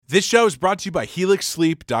This show is brought to you by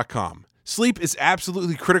HelixSleep.com. Sleep is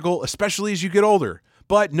absolutely critical, especially as you get older.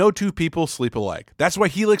 But no two people sleep alike. That's why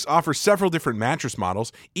Helix offers several different mattress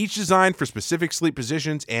models, each designed for specific sleep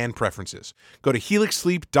positions and preferences. Go to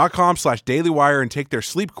HelixSleep.com/dailywire and take their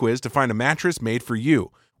sleep quiz to find a mattress made for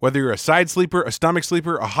you. Whether you're a side sleeper, a stomach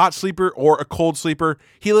sleeper, a hot sleeper, or a cold sleeper,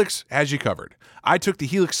 Helix has you covered. I took the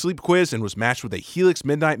Helix sleep quiz and was matched with a Helix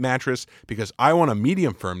Midnight mattress because I want a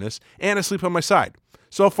medium firmness and a sleep on my side.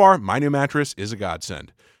 So far, my new mattress is a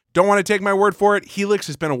godsend. Don't want to take my word for it? Helix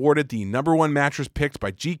has been awarded the #1 mattress picked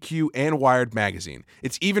by GQ and Wired magazine.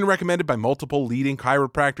 It's even recommended by multiple leading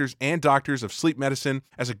chiropractors and doctors of sleep medicine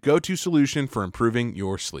as a go-to solution for improving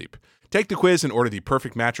your sleep. Take the quiz and order the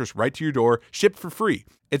perfect mattress right to your door, shipped for free.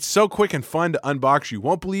 It's so quick and fun to unbox you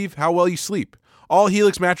won't believe how well you sleep. All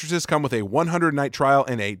Helix mattresses come with a 100-night trial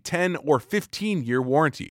and a 10 or 15-year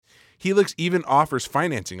warranty. Helix even offers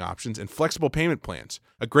financing options and flexible payment plans.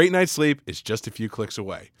 A great night's sleep is just a few clicks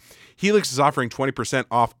away. Helix is offering 20%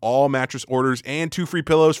 off all mattress orders and 2 free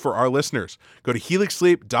pillows for our listeners. Go to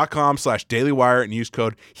HelixSleep.com/dailywire and use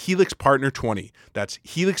code HelixPartner20. That's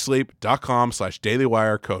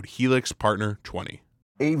HelixSleep.com/dailywire, code HelixPartner20.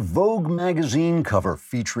 A Vogue magazine cover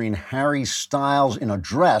featuring Harry Styles in a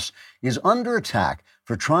dress is under attack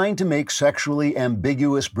for trying to make sexually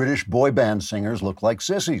ambiguous British boy band singers look like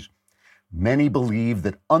sissies. Many believe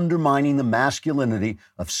that undermining the masculinity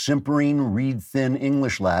of simpering, reed-thin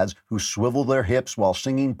English lads who swivel their hips while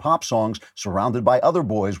singing pop songs surrounded by other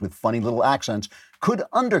boys with funny little accents could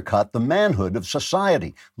undercut the manhood of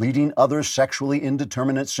society, leading other sexually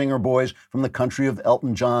indeterminate singer boys from the country of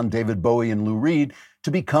Elton John, David Bowie, and Lou Reed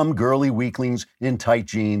to become girly weaklings in tight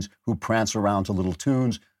jeans who prance around to little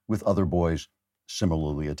tunes with other boys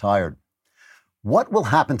similarly attired. What will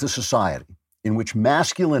happen to society in which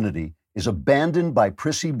masculinity is abandoned by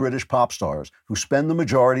prissy British pop stars who spend the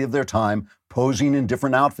majority of their time posing in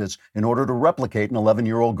different outfits in order to replicate an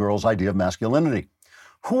 11-year-old girl's idea of masculinity?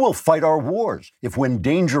 Who will fight our wars if, when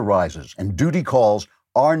danger rises and duty calls,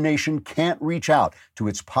 our nation can't reach out to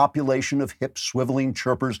its population of hip swiveling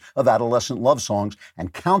chirpers of adolescent love songs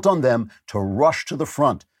and count on them to rush to the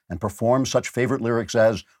front and perform such favorite lyrics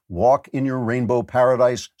as "Walk in your rainbow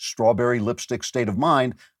paradise, strawberry lipstick state of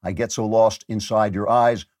mind, I get so lost inside your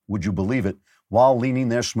eyes, would you believe it?" while leaning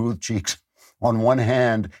their smooth cheeks on one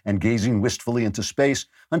hand and gazing wistfully into space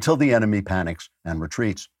until the enemy panics and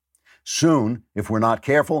retreats. Soon, if we're not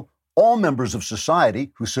careful, all members of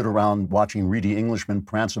society who sit around watching reedy Englishmen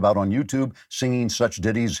prance about on YouTube singing such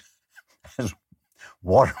ditties as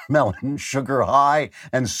 "Watermelon, Sugar High,"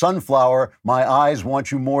 and "Sunflower, My Eyes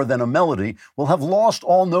Want You More Than a Melody" will have lost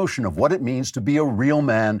all notion of what it means to be a real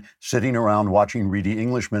man sitting around watching reedy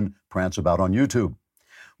Englishmen prance about on YouTube.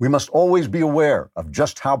 We must always be aware of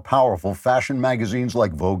just how powerful fashion magazines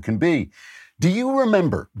like Vogue can be. Do you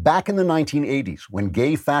remember back in the 1980s when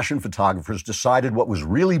gay fashion photographers decided what was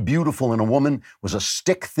really beautiful in a woman was a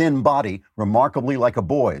stick-thin body remarkably like a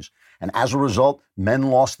boy's? And as a result, men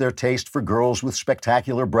lost their taste for girls with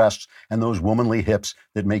spectacular breasts and those womanly hips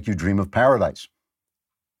that make you dream of paradise.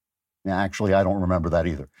 Actually, I don't remember that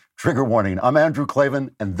either. Trigger warning, I'm Andrew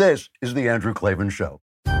Klavan, and this is The Andrew Klavan Show.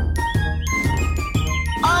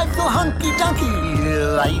 I feel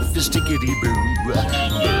hunky-dunky, life is tickety-boo.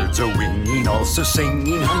 Birds are winging, also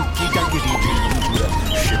singing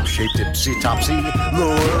hunky-dunky-doo. Ship-shaped, tipsy-topsy, the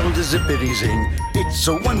world is zippity-zing. It's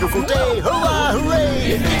a wonderful day, hurrah,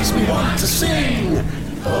 hooray! It makes me want to sing.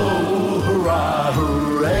 Oh, hurrah,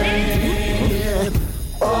 hooray!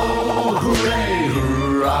 Oh, hooray,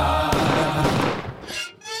 hurrah!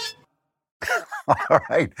 All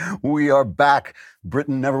right, we are back.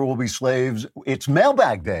 Britain never will be slaves. It's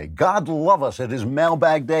Mailbag Day. God love us. It is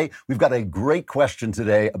Mailbag Day. We've got a great question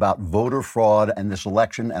today about voter fraud and this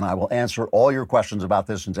election, and I will answer all your questions about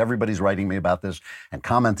this since everybody's writing me about this and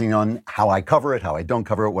commenting on how I cover it, how I don't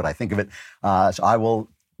cover it, what I think of it. So I will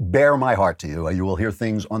bare my heart to you. You will hear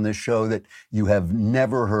things on this show that you have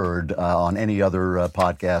never heard on any other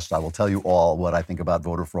podcast. I will tell you all what I think about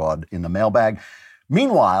voter fraud in the mailbag.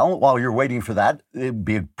 Meanwhile, while you're waiting for that, it'd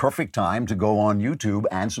be a perfect time to go on YouTube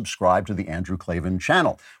and subscribe to the Andrew Klavan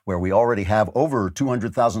channel, where we already have over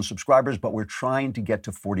 200,000 subscribers, but we're trying to get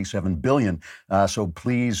to 47 billion. So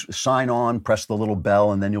please sign on, press the little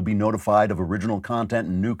bell, and then you'll be notified of original content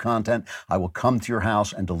and new content. I will come to your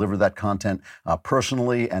house and deliver that content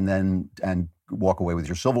personally, and walk away with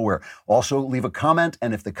your silverware. Also, leave a comment,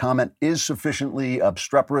 and if the comment is sufficiently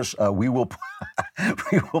obstreperous, we will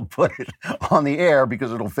put it on the air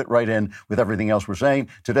because it'll fit right in with everything else we're saying.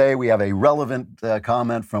 Today, we have a relevant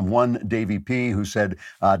comment from one Davy P. who said,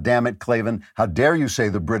 damn it, Clavin, how dare you say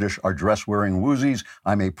the British are dress-wearing woozies?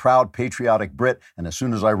 I'm a proud, patriotic Brit, and as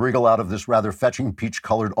soon as I wriggle out of this rather fetching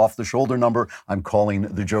peach-colored off-the-shoulder number, I'm calling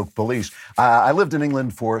the joke police. I lived in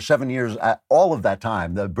England for 7 years. All of that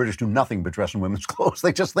time, the British do nothing but dress in women's clothes.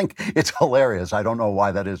 They just think it's hilarious. I don't know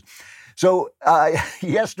why that is. So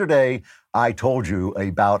yesterday, I told you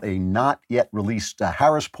about a not yet released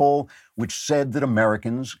Harris poll, which said that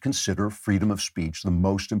Americans consider freedom of speech the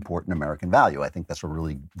most important American value. I think that's a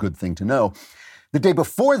really good thing to know. The day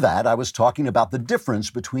before that, I was talking about the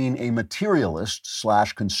difference between a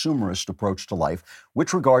materialist/consumerist approach to life,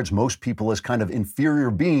 which regards most people as kind of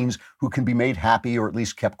inferior beings who can be made happy or at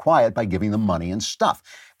least kept quiet by giving them money and stuff,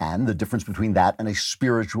 and the difference between that and a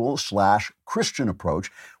spiritual/Christian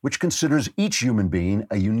approach, which considers each human being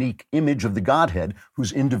a unique image of the Godhead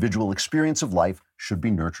whose individual experience of life should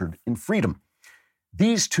be nurtured in freedom.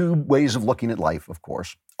 These two ways of looking at life, of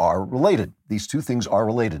course, are related. These two things are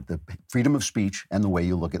related. The freedom of speech and the way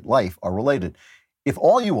you look at life are related. If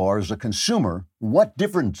all you are is a consumer, what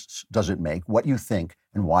difference does it make what you think,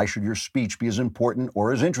 and why should your speech be as important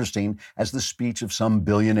or as interesting as the speech of some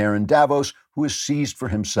billionaire in Davos who has seized for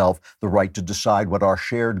himself the right to decide what our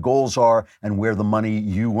shared goals are and where the money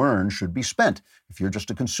you earn should be spent? If you're just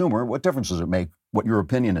a consumer, what difference does it make what your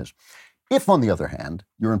opinion is? If, on the other hand,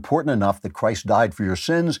 you're important enough that Christ died for your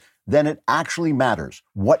sins, then it actually matters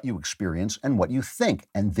what you experience and what you think,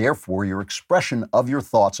 and therefore your expression of your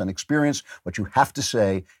thoughts and experience, what you have to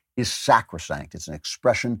say, is sacrosanct. It's an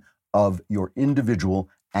expression of your individual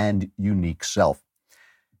and unique self.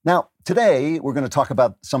 Now, today, we're going to talk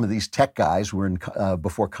about some of these tech guys who were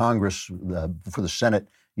before Congress, before the Senate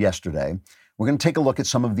yesterday. We're going to take a look at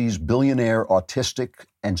some of these billionaire autistic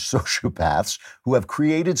and sociopaths who have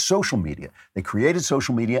created social media. They created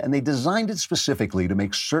social media and they designed it specifically to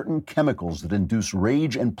make certain chemicals that induce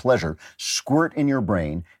rage and pleasure squirt in your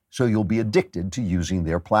brain so you'll be addicted to using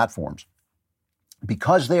their platforms.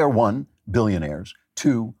 Because they are 1, billionaires,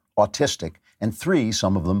 2, autistic, and 3,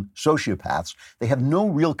 some of them sociopaths, they have no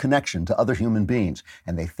real connection to other human beings,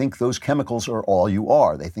 and they think those chemicals are all you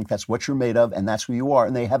are. They think that's what you're made of, and that's who you are,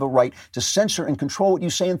 and they have a right to censor and control what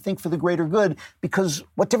you say and think for the greater good, because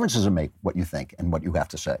what difference does it make what you think and what you have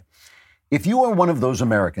to say? If you are one of those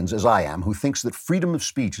Americans, as I am, who thinks that freedom of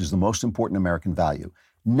speech is the most important American value,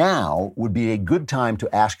 now would be a good time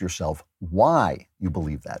to ask yourself why you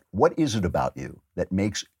believe that. What is it about you that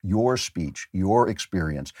makes your speech, your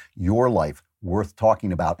experience, your life worth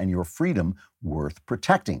talking about and your freedom worth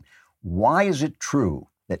protecting? Why is it true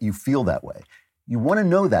that you feel that way? You want to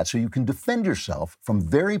know that so you can defend yourself from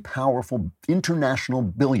very powerful international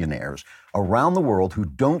billionaires around the world who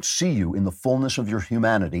don't see you in the fullness of your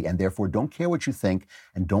humanity and therefore don't care what you think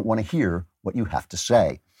and don't want to hear what you have to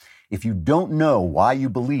say. If you don't know why you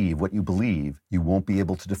believe what you believe, you won't be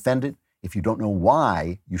able to defend it. If you don't know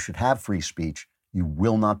why you should have free speech, you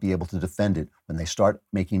will not be able to defend it when they start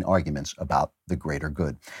making arguments about the greater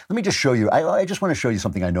good. Let me just show you, I just want to show you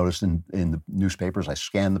something I noticed in the newspapers. I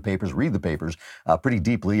scan the papers, read the papers pretty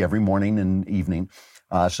deeply every morning and evening,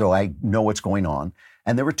 so I know what's going on.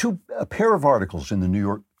 And there were a pair of articles in the New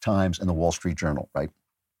York Times and the Wall Street Journal, right?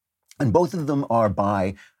 And both of them are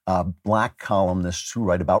by black columnists who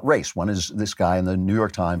write about race. One is this guy in the New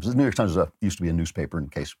York Times. The New York Times used to be a newspaper, in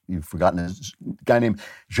case you've forgotten. It's a guy named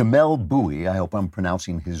Jamel Bouie. I hope I'm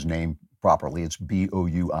pronouncing his name properly. It's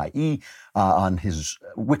Bouie. On his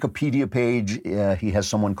Wikipedia page, he has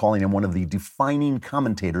someone calling him one of the defining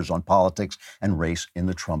commentators on politics and race in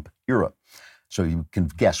the Trump era. So you can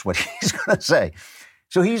guess what he's going to say.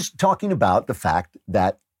 So he's talking about the fact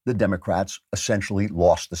that the Democrats essentially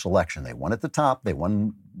lost this election. They won at the top, they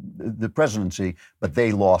won the presidency, but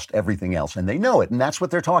they lost everything else. And they know it. And that's what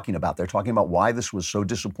they're talking about. They're talking about why this was so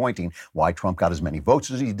disappointing, why Trump got as many votes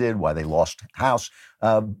as he did, why they lost House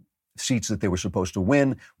seats that they were supposed to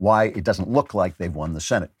win, why it doesn't look like they've won the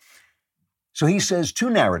Senate. So he says 2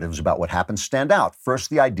 narratives about what happened stand out. First,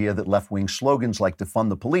 the idea that left-wing slogans like defund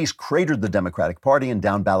the police cratered the Democratic Party in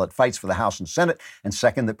down-ballot fights for the House and Senate. And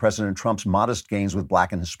second, that President Trump's modest gains with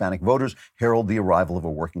black and Hispanic voters herald the arrival of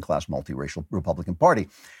a working-class, multiracial Republican Party.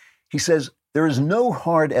 He says there is no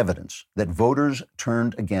hard evidence that voters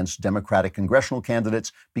turned against Democratic congressional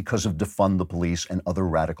candidates because of defund the police and other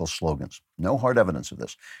radical slogans. No hard evidence of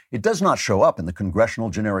this. It does not show up in the congressional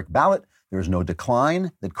generic ballot. There is no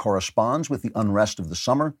decline that corresponds with the unrest of the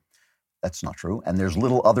summer. That's not true. And there's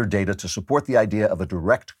little other data to support the idea of a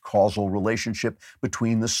direct causal relationship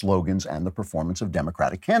between the slogans and the performance of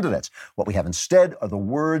Democratic candidates. What we have instead are the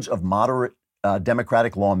words of moderate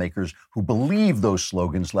Democratic lawmakers who believe those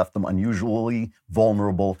slogans left them unusually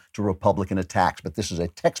vulnerable to Republican attacks. But this is a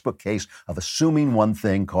textbook case of assuming one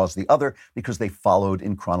thing caused the other because they followed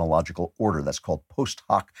in chronological order. That's called post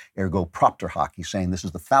hoc ergo propter hoc. He's saying this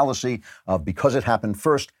is the fallacy of because it happened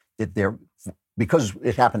first, because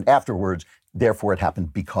it happened afterwards, therefore it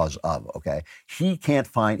happened because of, okay? He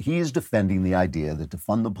is defending the idea that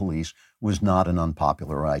defund the police was not an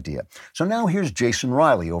unpopular idea. So now here's Jason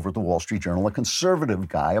Riley over at the Wall Street Journal, a conservative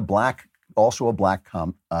guy, also a black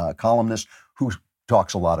columnist who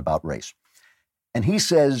talks a lot about race. And he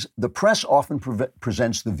says, the press often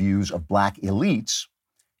presents the views of black elites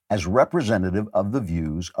as representative of the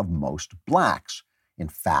views of most blacks. In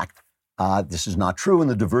fact, this is not true,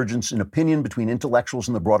 and the divergence in opinion between intellectuals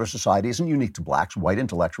and the broader society isn't unique to blacks. White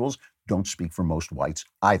intellectuals don't speak for most whites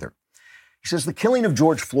either. He says the killing of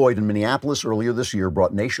George Floyd in Minneapolis earlier this year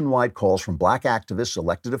brought nationwide calls from black activists,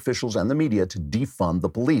 elected officials, and the media to defund the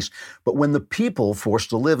police. But when the people forced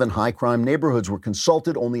to live in high-crime neighborhoods were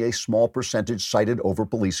consulted, only a small percentage cited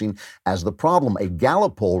over-policing as the problem. A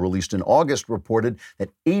Gallup poll released in August reported that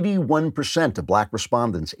 81% of black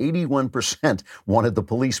respondents, 81% wanted the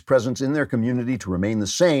police presence in their community to remain the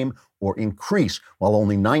same or increase, while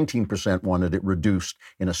only 19% wanted it reduced.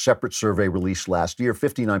 In a separate survey released last year,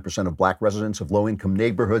 59% of black residents of low-income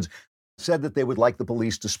neighborhoods said that they would like the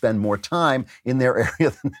police to spend more time in their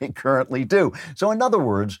area than they currently do. So in other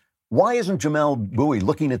words, why isn't Jamel Bowie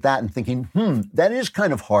looking at that and thinking, that is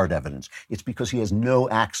kind of hard evidence? It's because he has no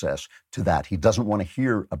access to that. He doesn't want to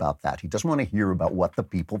hear about that. He doesn't want to hear about what the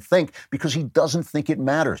people think because he doesn't think it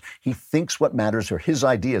matters. He thinks what matters are his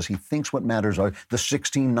ideas. He thinks what matters are the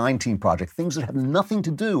 1619 Project, things that have nothing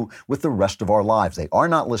to do with the rest of our lives. They are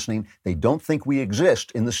not listening. They don't think we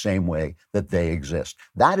exist in the same way that they exist.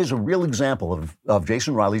 That is a real example of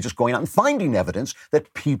Jason Riley just going out and finding evidence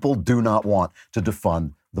that people do not want to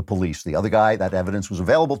defund the police. The other guy, that evidence was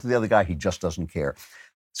available to the other guy. He just doesn't care.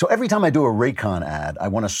 So every time I do a Raycon ad, I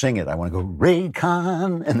want to sing it. I want to go,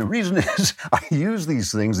 Raycon. And the reason is I use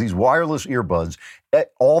these things, these wireless earbuds,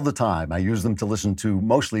 all the time. I use them to listen to,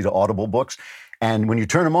 mostly to Audible books. And when you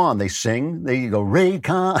turn them on, they sing. There you go,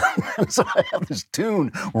 Raycon. And so I have this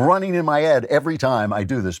tune running in my head every time I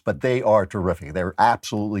do this, but they are terrific. They're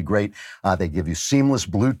absolutely great. They give you seamless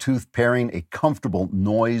Bluetooth pairing, a comfortable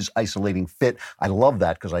noise isolating fit. I love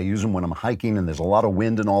that because I use them when I'm hiking and there's a lot of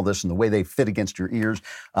wind and all this, and the way they fit against your ears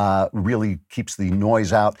really keeps the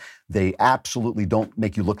noise out. They absolutely don't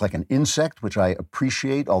make you look like an insect, which I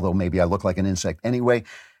appreciate, although maybe I look like an insect anyway.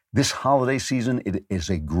 This holiday season, it is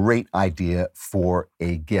a great idea for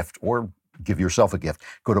a gift or give yourself a gift.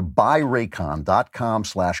 Go to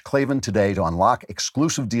buyraycon.com/Klavan today to unlock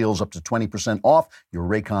exclusive deals up to 20% off your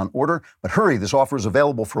Raycon order. But hurry, this offer is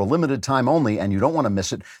available for a limited time only and you don't want to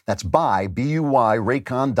miss it. That's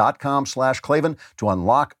buyraycon.com/Klavan to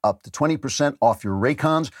unlock up to 20% off your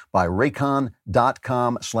Raycons.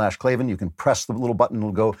 Buyraycon.com/Klavan. You can press the little button,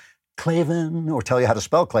 it'll go Klavan, or tell you how to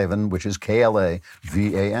spell Klavan, which is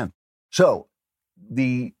Klavan. So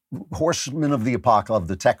the horsemen of the apocalypse,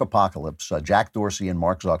 the tech apocalypse, Jack Dorsey and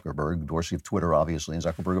Mark Zuckerberg, Dorsey of Twitter, obviously, and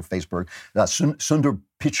Zuckerberg of Facebook, Sundar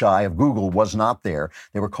Pichai of Google was not there.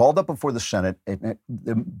 They were called up before the Senate.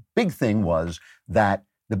 The big thing was that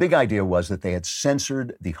the big idea was that they had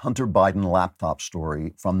censored the Hunter Biden laptop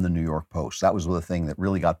story from the New York Post. That was the thing that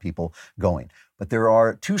really got people going. But there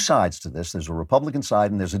are two sides to this. There's a Republican side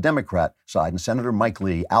and there's a Democrat side. And Senator Mike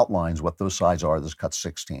Lee outlines what those sides are. This is cut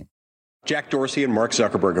 16. Jack Dorsey and Mark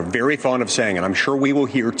Zuckerberg are very fond of saying, and I'm sure we will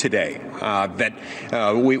hear today, that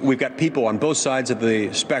we've got people on both sides of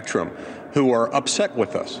the spectrum who are upset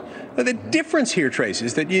with us. Now, the difference here, Trace,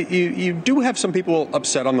 is that you do have some people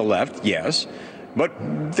upset on the left, yes, but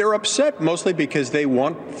they're upset mostly because they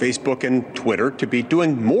want Facebook and Twitter to be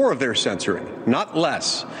doing more of their censoring, not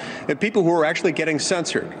less. And people who are actually getting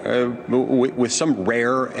censored, with some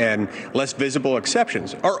rare and less visible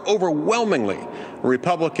exceptions, are overwhelmingly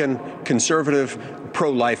Republican, conservative,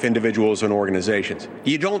 pro-life individuals and organizations.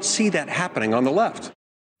 You don't see that happening on the left.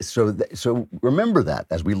 So remember that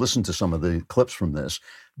as we listen to some of the clips from this,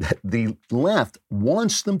 that the left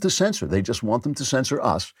wants them to censor. They just want them to censor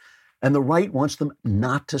us. And the right wants them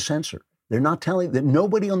not to censor. They're not telling that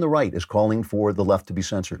nobody on the right is calling for the left to be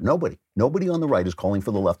censored. Nobody on the right is calling for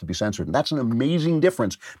the left to be censored. And that's an amazing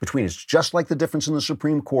difference between, it's just like the difference in the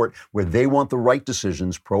Supreme Court where they want the right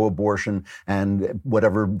decisions, pro-abortion and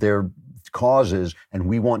whatever their cause is. And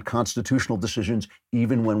we want constitutional decisions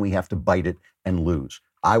even when we have to bite it and lose.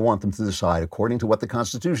 I want them to decide according to what the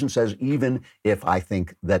Constitution says, even if I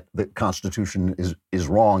think that the Constitution is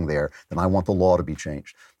wrong there, then I want the law to be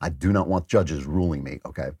changed. I do not want judges ruling me,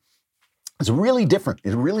 okay? It's really different.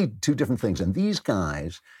 It's really two different things. And these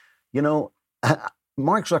guys, you know,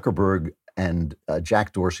 Mark Zuckerberg and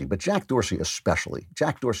Jack Dorsey, but Jack Dorsey especially.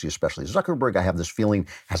 Zuckerberg, I have this feeling,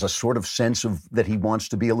 has a sort of sense of that he wants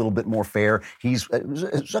to be a little bit more fair.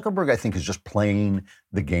 Zuckerberg, I think, is just playing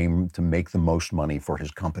the game to make the most money for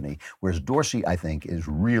his company, whereas Dorsey, I think, is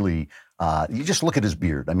really, you just look at his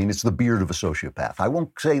beard. I mean, it's the beard of a sociopath. I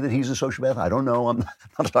won't say that he's a sociopath. I don't know. I'm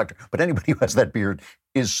not a doctor. But anybody who has that beard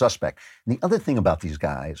is suspect. And the other thing about these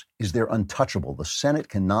guys is they're untouchable. The Senate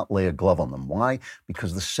cannot lay a glove on them. Why?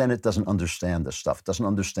 Because the Senate doesn't understand this stuff. It doesn't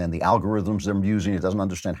understand the algorithms they're using. It doesn't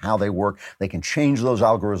understand how they work. They can change those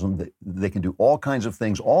algorithms. They can do all kinds of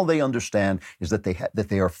things. All they understand is that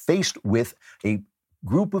they are faced with a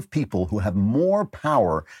group of people who have more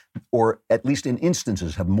power, or at least in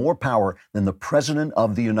instances have more power than the President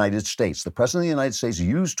of the United States. The President of the United States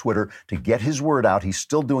used Twitter to get his word out. He's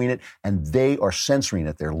still doing it, and they are censoring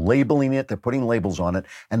it. They're labeling it. They're putting labels on it.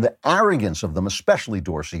 And the arrogance of them, especially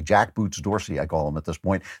Dorsey, Jack Boots Dorsey, I call him at this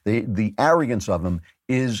point, the arrogance of him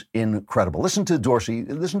is incredible. Listen to Dorsey.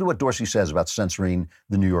 Listen to what Dorsey says about censoring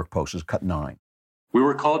the New York Post. It's cut 9. We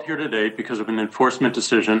were called here today because of an enforcement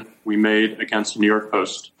decision we made against the New York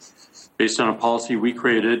Post based on a policy we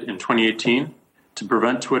created in 2018 to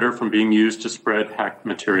prevent Twitter from being used to spread hacked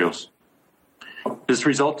materials. This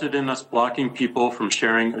resulted in us blocking people from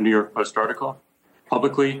sharing a New York Post article,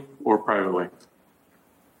 publicly or privately.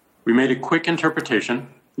 We made a quick interpretation,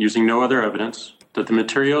 using no other evidence, that the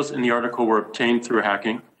materials in the article were obtained through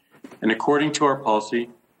hacking, and according to our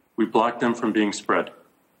policy, we blocked them from being spread.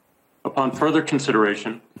 Upon further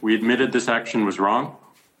consideration, we admitted this action was wrong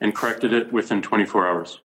and corrected it within 24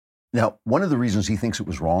 hours. Now, one of the reasons he thinks it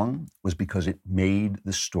was wrong was because it made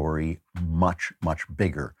the story much, much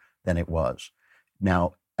bigger than it was.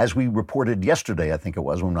 Now, as we reported yesterday, I think it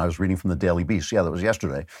was, when I was reading from the Daily Beast, yeah, that was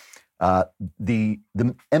yesterday, the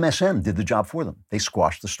MSN did the job for them. They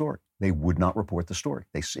squashed the story. They would not report the story.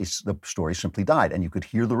 The story simply died. And you could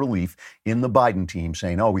hear the relief in the Biden team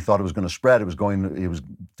saying, oh, we thought it was going to spread. It was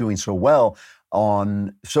doing so well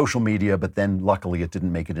on social media, but then luckily it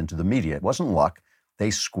didn't make it into the media. It wasn't luck. They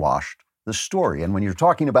squashed the story. And when you're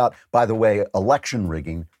talking about, by the way, election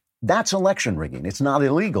rigging, that's election rigging. It's not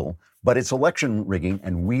illegal, but it's election rigging,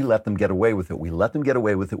 and we let them get away with it. We let them get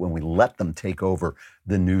away with it when we let them take over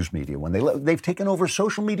the news media. When they've taken over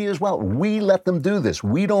social media as well. We let them do this.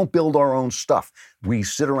 We don't build our own stuff. We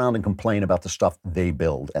sit around and complain about the stuff they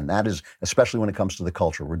build, and that is especially when it comes to the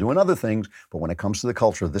culture. We're doing other things, but when it comes to the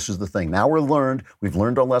culture, this is the thing. Now we've learned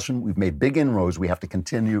our lesson. We've made big inroads. We have to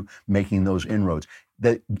continue making those inroads.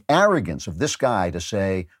 The arrogance of this guy to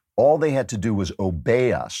say, all they had to do was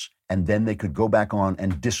obey us, and then they could go back on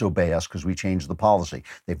and disobey us because we changed the policy.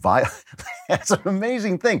 That's an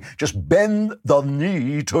amazing thing. Just bend the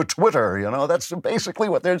knee to Twitter. You know, that's basically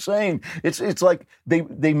what they're saying. It's like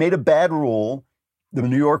they made a bad rule. The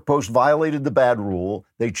New York Post violated the bad rule.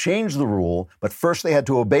 They changed the rule, but first they had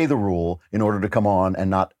to obey the rule in order to come on and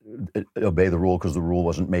not obey the rule because the rule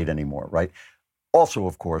wasn't made anymore, right? Also,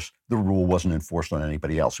 of course, the rule wasn't enforced on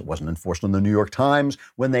anybody else. It wasn't enforced on the New York Times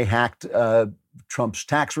when they hacked Trump's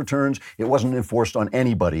tax returns. It wasn't enforced on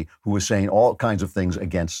anybody who was saying all kinds of things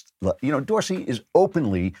against, Dorsey is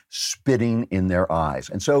openly spitting in their eyes.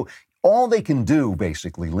 And so all they can do,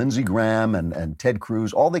 basically, Lindsey Graham and Ted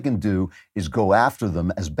Cruz, all they can do is go after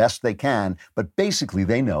them as best they can. But basically,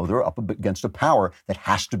 they know they're up against a power that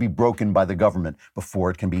has to be broken by the government before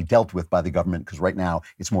it can be dealt with by the government, because right now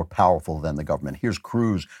it's more powerful than the government. Here's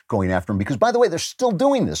Cruz going after him because, by the way, they're still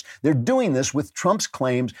doing this. They're doing this with Trump's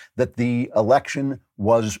claims that the election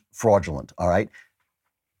was fraudulent, all right?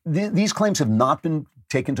 These claims have not been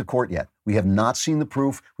taken to court yet. We have not seen the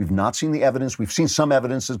proof. We've not seen the evidence. We've seen some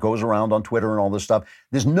evidence that goes around on Twitter and all this stuff.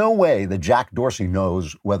 There's no way that Jack Dorsey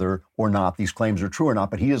knows whether or not these claims are true or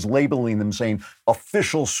not, but he is labeling them, saying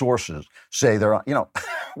official sources say they're,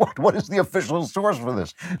 what is the official source for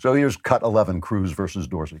this? So here's cut 11, Cruz versus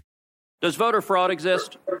Dorsey. Does voter fraud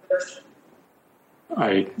exist?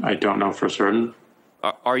 I don't know for certain.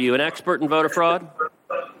 Are you an expert in voter fraud?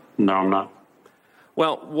 No, I'm not.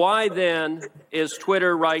 Well, why then is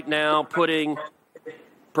Twitter right now putting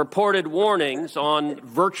purported warnings on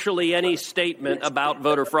virtually any statement about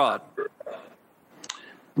voter fraud?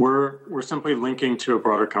 We're simply linking to a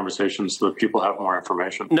broader conversation so that people have more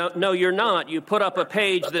information. No, you're not. You put up a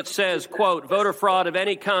page that says, quote, voter fraud of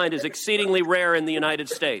any kind is exceedingly rare in the United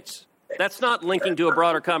States. That's not linking to a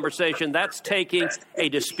broader conversation. That's taking a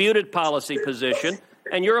disputed policy position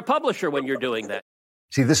and you're a publisher when you're doing that.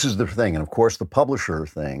 See, this is the thing. And of course, the publisher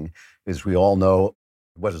thing is, we all know,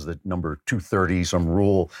 what is the number 230, some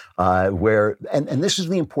rule, where, and this is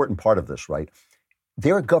the important part of this, right?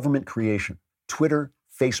 They're a government creation. Twitter,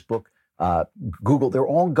 Facebook, Google, they're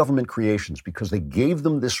all government creations because they gave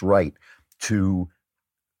them this right to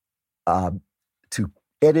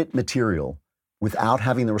edit material without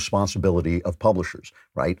having the responsibility of publishers,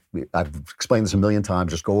 right? I've explained this a million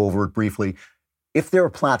times, just go over it briefly. If they're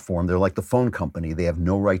a platform, they're like the phone company, they have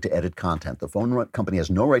no right to edit content. The phone company has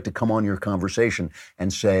no right to come on your conversation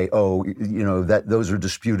and say, oh, you know, that those are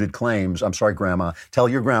disputed claims. I'm sorry, grandma, tell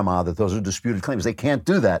your grandma that those are disputed claims. They can't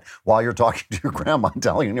do that while you're talking to your grandma and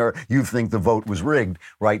telling her you think the vote was rigged,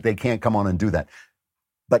 right? They can't come on and do that.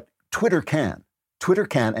 But Twitter can. Twitter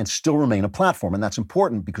can and still remain a platform. And that's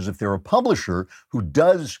important because if they're a publisher who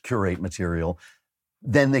does curate material,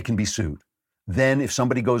 then they can be sued. Then if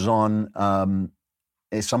somebody goes on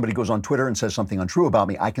Twitter and says something untrue about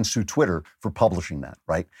me, I can sue Twitter for publishing that,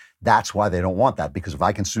 right? That's why they don't want that, because if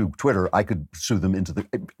I can sue Twitter, I could sue them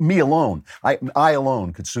me alone. I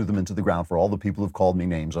alone could sue them into the ground for all the people who've called me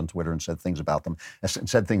names on Twitter and said things about them,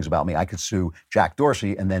 said things about me. I could sue Jack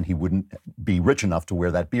Dorsey, and then he wouldn't be rich enough to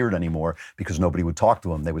wear that beard anymore because nobody would talk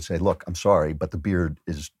to him. They would say, look, I'm sorry, but the beard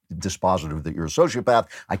is dispositive that you're a sociopath.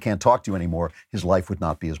 I can't talk to you anymore. His life would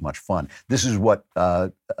not be as much fun. This is what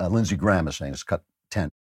Lindsey Graham is saying. It's cut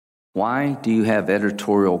 10. Why do you have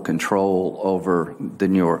editorial control over the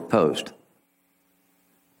New York Post?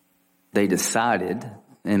 They decided,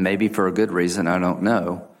 and maybe for a good reason, I don't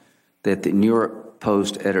know, that the New York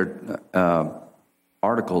Post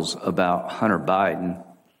articles about Hunter Biden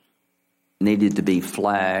needed to be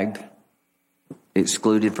flagged,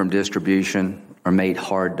 excluded from distribution, or made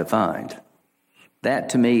hard to find. That,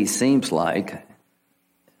 to me, seems like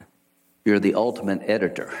you're the ultimate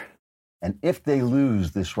editor. And if they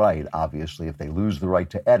lose this right, obviously, if they lose the right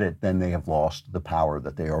to edit, then they have lost the power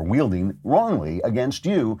that they are wielding wrongly against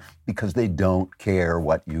you because they don't care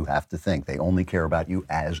what you have to think. They only care about you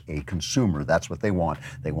as a consumer. That's what they want.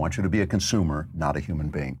 They want you to be a consumer, not a human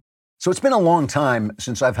being. So it's been a long time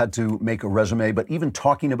since I've had to make a resume, but even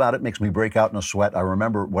talking about it makes me break out in a sweat. I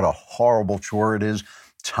remember what a horrible chore it is.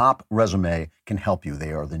 Top Resume can help you.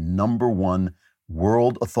 They are the #1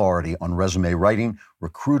 world authority on resume writing.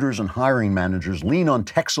 Recruiters and hiring managers lean on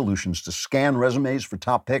tech solutions to scan resumes for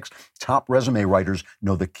top picks. Top resume writers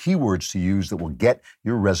know the keywords to use that will get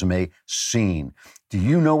your resume seen. Do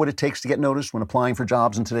you know what it takes to get noticed when applying for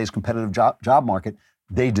jobs in today's competitive job market?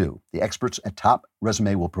 They do. The experts at Top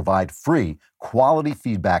Resume will provide free, quality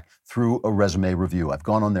feedback through a resume review. I've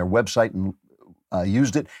gone on their website and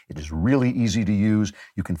used it. It is really easy to use.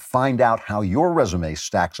 You can find out how your resume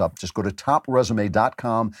stacks up. Just go to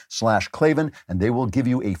topresume.com/Klavan and they will give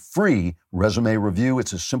you a free resume review.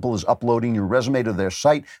 It's as simple as uploading your resume to their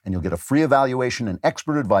site and you'll get a free evaluation and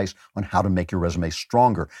expert advice on how to make your resume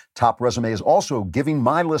stronger. Top Resume is also giving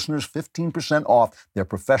my listeners 15% off their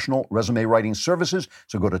professional resume writing services.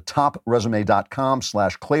 So go to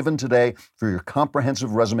topresume.com/Klavan today for your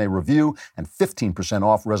comprehensive resume review and 15%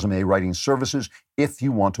 off resume writing services if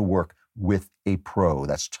you want to work with a pro.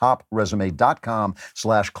 That's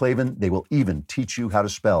topresume.com/Klavan. They will even teach you how to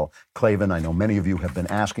spell Klavan. I know many of you have been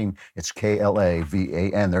asking. It's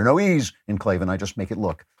Klavan. There are no E's in Klavan. I just make it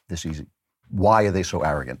look this easy. Why are they so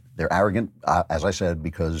arrogant? They're arrogant, as I said,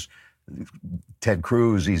 because Ted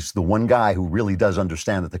Cruz, he's the one guy who really does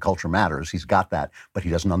understand that the culture matters. He's got that, but he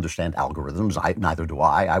doesn't understand algorithms. Neither do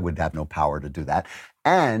I. I would have no power to do that.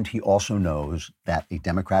 And he also knows that a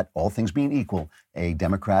Democrat, all things being equal, a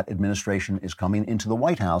Democrat administration is coming into the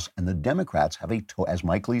White House, and the Democrats have as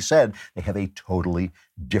Mike Lee said, they have a totally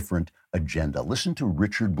different agenda. Listen to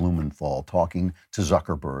Richard Blumenthal talking to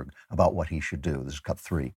Zuckerberg about what he should do. This is cut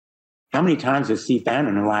 3. How many times has Steve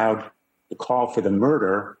Bannon allowed the call for the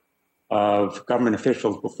murder of government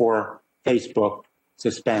officials before Facebook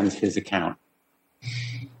suspends his account?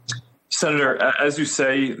 Senator, as you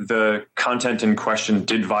say, the content in question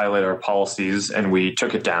did violate our policies and we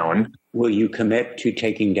took it down. Will you commit to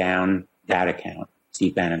taking down that account,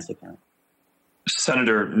 Steve Bannon's account?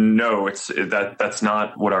 Senator, no, that's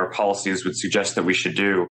not what our policies would suggest that we should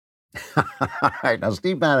do. All right. Now,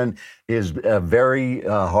 Steve Bannon is a very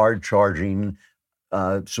hard-charging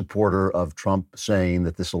supporter of Trump saying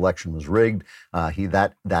that this election was rigged.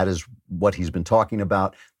 That is what he's been talking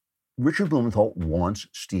about. Richard Blumenthal wants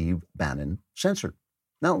Steve Bannon censored.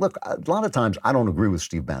 Now, look, a lot of times I don't agree with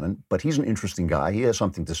Steve Bannon, but he's an interesting guy. He has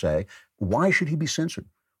something to say. Why should he be censored?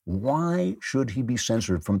 Why should he be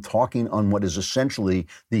censored from talking on what is essentially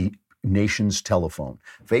the nation's telephone.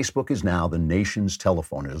 Facebook is now the nation's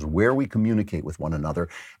telephone. It is where we communicate with one another,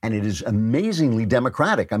 and it is amazingly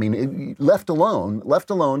democratic. I mean, left alone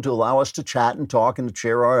to allow us to chat and talk and to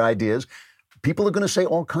share our ideas, people are going to say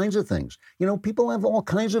all kinds of things. You know, people have all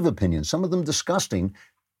kinds of opinions, some of them disgusting.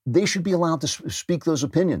 They should be allowed to speak those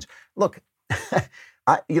opinions. Look,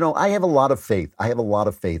 I have a lot of faith. I have a lot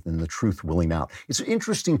of faith in the truth willing out. It's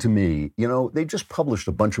interesting to me, they just published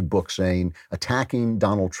a bunch of books attacking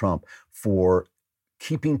Donald Trump for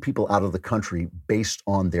keeping people out of the country based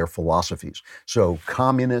on their philosophies. So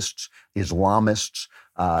communists, Islamists,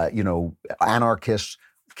 anarchists,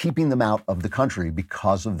 keeping them out of the country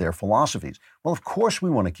because of their philosophies. Well, of course we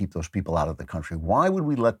want to keep those people out of the country. Why would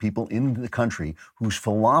we let people into the country whose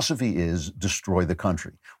philosophy is destroy the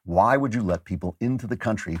country? Why would you let people into the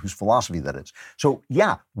country whose philosophy that is? So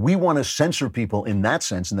yeah, we want to censor people in that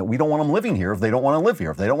sense, and that we don't want them living here if they don't want to live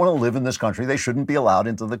here. If they don't want to live in this country, they shouldn't be allowed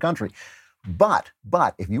into the country. But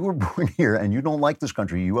if you were born here and you don't like this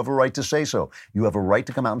country, you have a right to say so. You have a right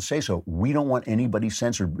to come out and say so. We don't want anybody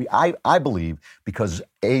censored. I believe, because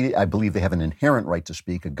I believe they have an inherent right to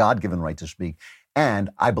speak, a God-given right to speak, and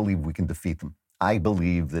I believe we can defeat them. I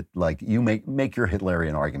believe that, you make your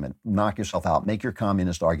Hitlerian argument, knock yourself out, make your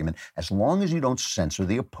communist argument, as long as you don't censor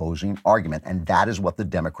the opposing argument. And that is what the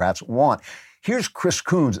Democrats want. Here's Chris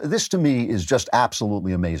Coons. This, to me, is just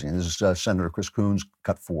absolutely amazing. This is Senator Chris Coons,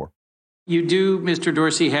 cut 4. You do, Mr.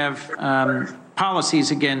 Dorsey, have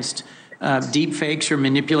policies against deep fakes or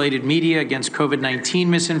manipulated media, against COVID-19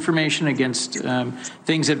 misinformation, against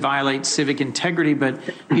things that violate civic integrity, but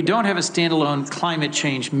you don't have a standalone climate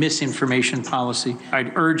change misinformation policy.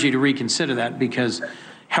 I'd urge you to reconsider that, because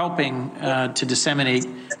helping to disseminate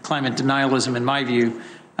climate denialism, in my view,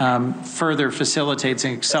 further facilitates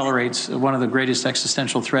and accelerates one of the greatest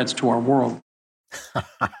existential threats to our world.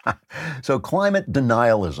 So climate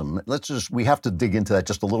denialism, we have to dig into that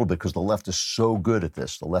just a little bit, because the left is so good at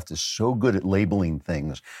this. The left is so good at labeling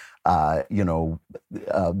things, racial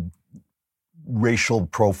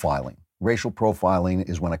profiling. Racial profiling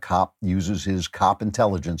is when a cop uses his cop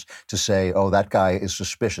intelligence to say, oh, that guy is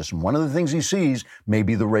suspicious. And one of the things he sees may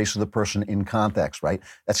be the race of the person in context, right?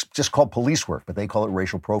 That's just called police work, but they call it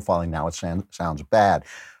racial profiling now. It sounds bad.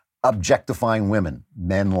 Objectifying women.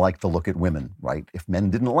 Men like to look at women, right? If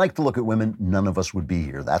men didn't like to look at women, none of us would be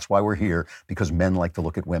here. That's why we're here, because men like to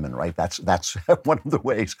look at women, right? That's one of the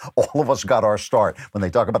ways all of us got our start. When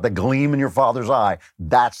they talk about the gleam in your father's eye,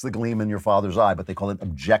 that's the gleam in your father's eye, but they call it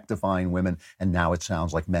objectifying women, and now it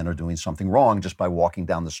sounds like men are doing something wrong just by walking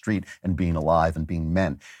down the street and being alive and being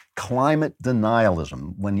men. Climate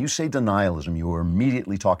denialism. When you say denialism, you are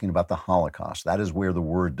immediately talking about the Holocaust. That is where the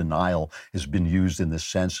word denial has been used in this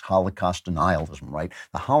sense, Holocaust denialism, right?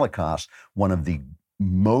 The Holocaust, one of the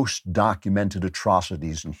most documented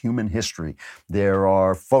atrocities in human history. There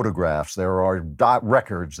are photographs, there are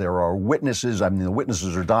records, there are witnesses. I mean, the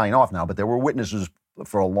witnesses are dying off now, but there were witnesses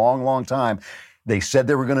for a long, long time. They said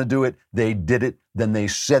they were going to do it. They did it. Then they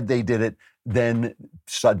said they did it. Then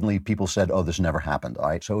suddenly people said, oh, this never happened. All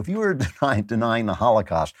right. So if you were denying the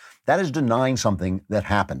Holocaust, that is denying something that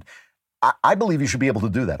happened. I believe you should be able to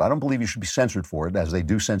do that. I don't believe you should be censored for it, as they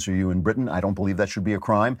do censor you in Britain. I don't believe that should be a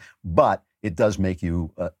crime, but it does make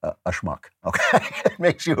you a schmuck. Okay. It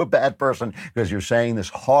makes you a bad person, because you're saying this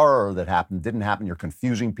horror that happened didn't happen. You're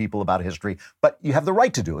confusing people about history, but you have the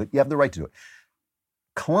right to do it. You have the right to do it.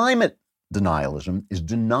 Climate denialism is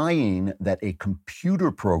denying that a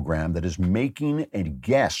computer program that is making a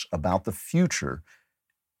guess about the future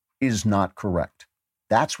is not correct.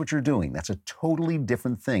 That's what you're doing. That's a totally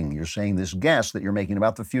different thing. You're saying this guess that you're making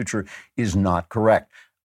about the future is not correct.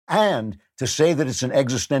 And to say that it's an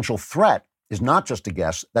existential threat is not just a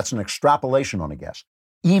guess, that's an extrapolation on a guess.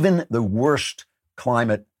 Even the worst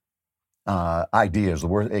climate ideas,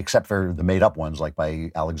 except for the made-up ones like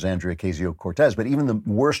by Alexandria Ocasio-Cortez, but even the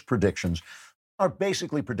worst predictions are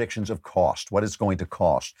basically predictions of cost, what it's going to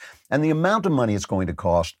cost. And the amount of money it's going to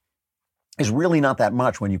cost is really not that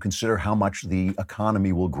much when you consider how much the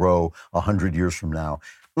economy will grow 100 years from now.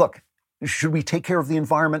 Look, should we take care of the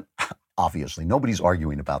environment? Obviously, nobody's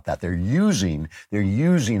arguing about that. They're using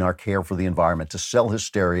our care for the environment to sell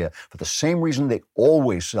hysteria for the same reason they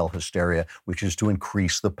always sell hysteria, which is to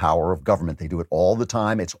increase the power of government. They do it all the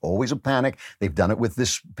time. It's always a panic. They've done it with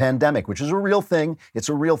this pandemic, which is a real thing. It's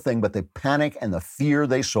a real thing, but the panic and the fear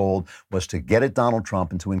they sold was to get at Donald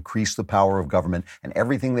Trump and to increase the power of government. And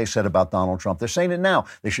everything they said about Donald Trump, they're saying it now.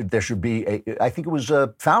 There should be I think it was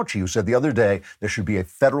Fauci who said the other day, there should be a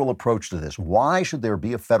federal approach to this. Why should there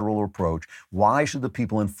be a federal approach? Why should the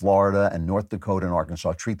people in Florida and North Dakota and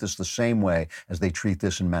Arkansas treat this the same way as they treat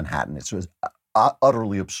this in Manhattan? It's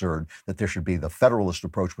utterly absurd, that there should be the Federalist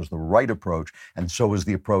approach was the right approach, and so is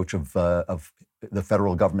the approach of the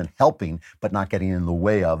federal government helping but not getting in the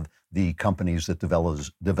way of the companies that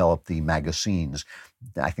develop the magazines.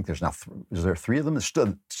 I think there's now is there 3 of them? There's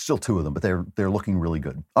still 2 of them, but they're looking really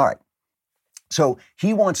good. All right. So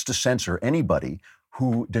he wants to censor anybody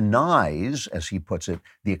who denies, as he puts it,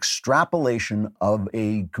 the extrapolation of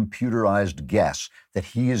a computerized guess that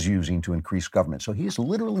he is using to increase government. So he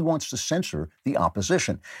literally wants to censor the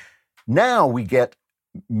opposition. Now we get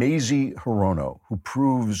Mazie Hirono, who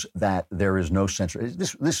proves that there is no censor.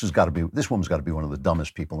 This woman's got to be one of the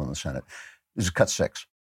dumbest people in the Senate. This is cut 6.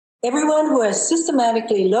 Everyone who has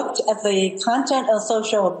systematically looked at the content of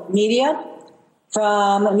social media,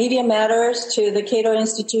 from Media Matters to the Cato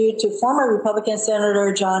Institute to former Republican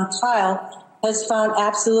Senator John Kyle, has found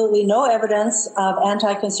absolutely no evidence of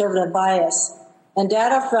anti-conservative bias. And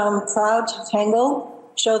data from CrowdTangle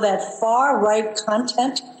show that far-right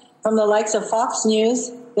content from the likes of Fox News,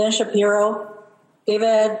 Ben Shapiro,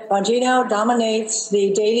 David Bongino dominates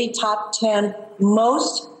the daily top 10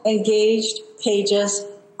 most engaged pages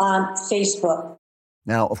on Facebook.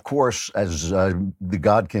 Now, of course, as the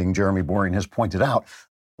God King, Jeremy Boring, has pointed out,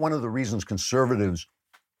 one of the reasons conservatives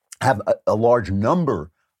have a large number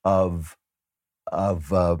of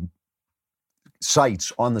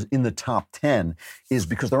sites in the top 10 is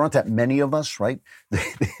because there aren't that many of us, right?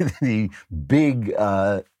 The big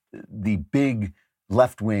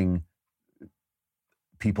left-wing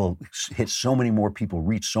people hit so many more people,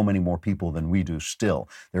 reach so many more people than we do still.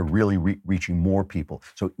 They're really reaching more people.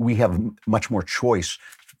 So we have much more choice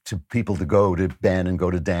to people to go to Ben and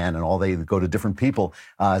go to Dan and all they go to different people.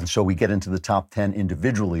 And so we get into the top 10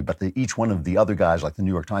 individually, but each one of the other guys, like the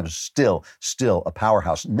New York Times, is still a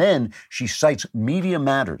powerhouse. And then she cites Media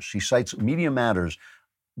Matters. She cites Media Matters,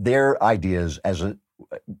 their ideas as a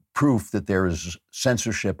proof that there is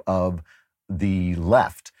censorship of the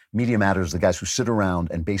left. Media Matters, the guys who sit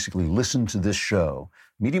around and basically listen to this show.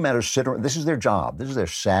 Media Matters sit around. This is their job. This is their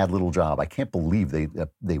sad little job. I can't believe they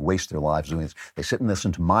waste their lives doing this. They sit and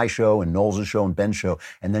listen to my show and Knowles' show and Ben's show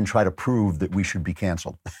and then try to prove that we should be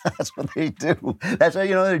canceled. That's what they do. That's how,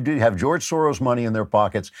 they do have George Soros money in their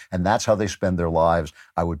pockets, and that's how they spend their lives.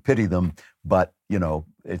 I would pity them, but,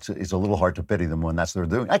 it's a little hard to pity them when that's what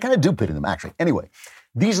they're doing. I kind of do pity them, actually. Anyway,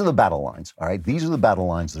 these are the battle lines, all right? These are the battle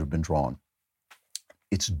lines that have been drawn.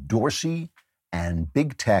 It's Dorsey and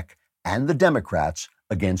big tech and the Democrats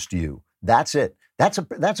against you. That's it. That's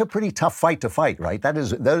a pretty tough fight to fight, right? That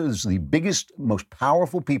is the biggest, most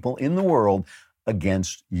powerful people in the world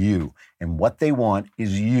against you. And what they want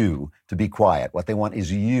is you to be quiet. What they want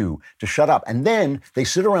is you to shut up. And then they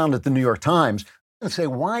sit around at the New York Times and say,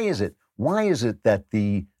 why is it that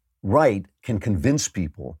the right can convince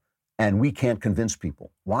people and we can't convince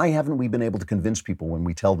people? Why haven't we been able to convince people when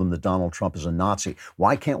we tell them that Donald Trump is a Nazi?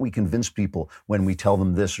 Why can't we convince people when we tell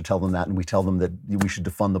them this or tell them that and we tell them that we should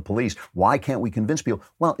defund the police? Why can't we convince people?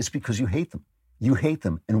 Well, it's because you hate them. You hate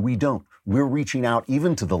them, and we don't. We're reaching out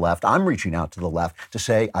even to the left. I'm reaching out to the left to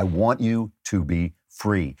say, I want you to be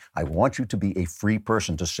free. I want you to be a free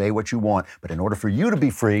person, to say what you want. But in order for you to be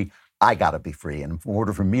free, I got to be free. And in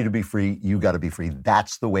order for me to be free, you got to be free.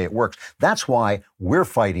 That's the way it works. That's why we're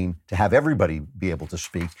fighting to have everybody be able to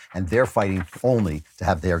speak, and they're fighting only to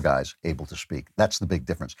have their guys able to speak. That's the big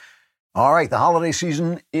difference. All right, the holiday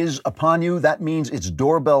season is upon you. That means it's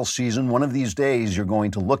doorbell season. One of these days, you're going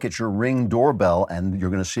to look at your Ring doorbell, and you're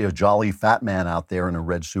going to see a jolly fat man out there in a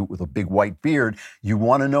red suit with a big white beard. You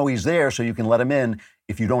want to know he's there so you can let him in.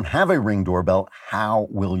 If you don't have a Ring doorbell, how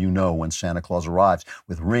will you know when Santa Claus arrives?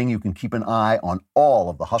 With Ring, you can keep an eye on all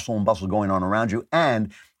of the hustle and bustle going on around you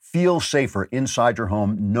and feel safer inside your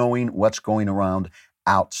home knowing what's going around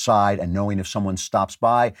outside and knowing if someone stops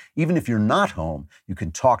by. Even if you're not home, you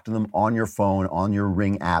can talk to them on your phone, on your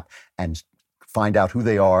Ring app, and find out who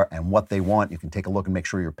they are and what they want. You can take a look and make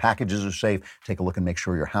sure your packages are safe. Take a look and make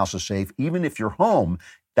sure your house is safe. Even if you're home,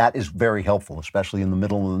 that is very helpful, especially in the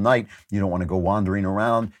middle of the night. You don't want to go wandering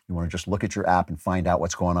around. You want to just look at your app and find out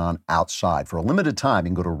what's going on outside. For a limited time,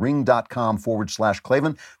 you can go to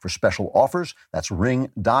ring.com/Klavan for special offers. That's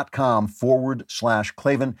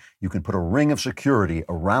ring.com/Klavan. You can put a ring of security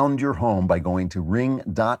around your home by going to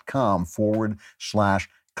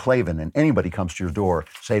ring.com/Klavan. And anybody comes to your door,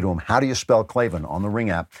 say to him, how do you spell Klavan on the Ring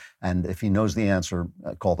app? And if he knows the answer,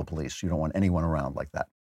 call the police. You don't want anyone around like that.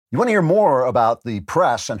 You want to hear more about the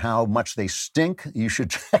press and how much they stink? You should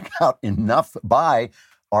check out Enough by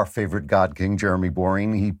our favorite God King, Jeremy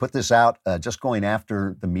Boring. He put this out just going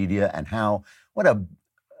after the media and what a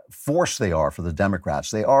force they are for the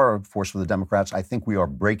Democrats. They are a force for the Democrats. I think we are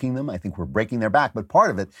breaking them. I think we're breaking their back. But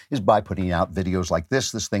part of it is by putting out videos like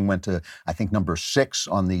this. This thing went to, I think, number 6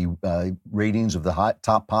 on the ratings of the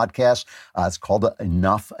top podcasts. It's called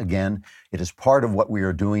Enough Again. It is part of what we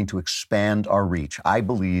are doing to expand our reach. I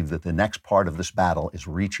believe that the next part of this battle is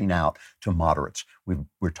reaching out to moderates.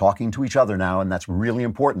 We're talking to each other now, and that's really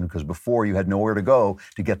important because before you had nowhere to go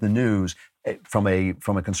to get the news from a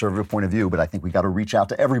conservative point of view. But I think we got to reach out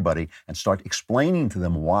to everybody and start explaining to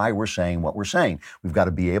them why we're saying what we're saying. We've got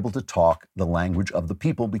to be able to talk the language of the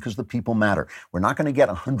people because the people matter. We're not going to get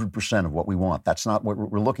 100% of what we want. That's not what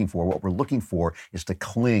we're looking for. What we're looking for is to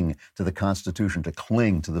cling to the Constitution, to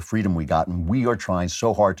cling to the freedom we got. And we are trying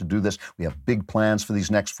so hard to do this. We have big plans for these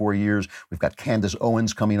next 4 years. We've got Candace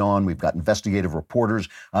Owens coming on. We've got investigative reporters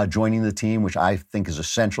joining the team, which I think is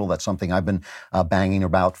essential. That's something I've been banging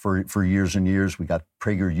about for years and years. We got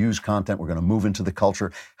PragerU's content. We're going to move into the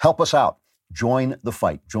culture. Help us out. Join the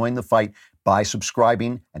fight. Join the fight by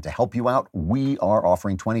subscribing. And to help you out, we are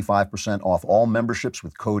offering 25% off all memberships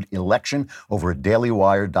with code ELECTION over at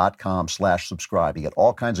dailywire.com/subscribe. You get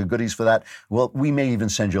all kinds of goodies for that. Well, we may even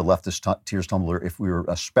send you a Leftist Tears tumbler if we were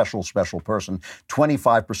a special person.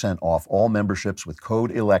 25% off all memberships with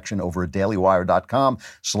code ELECTION over at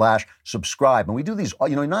dailywire.com/subscribe. And we do these,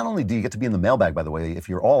 not only do you get to be in the mailbag, by the way, if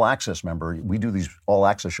you're all access member, we do these all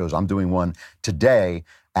access shows. I'm doing one today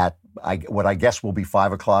at what I guess will be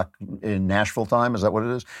 5 o'clock in Nashville time. Is that what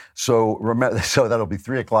it is? So remember, so that'll be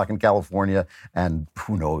 3 o'clock in California, and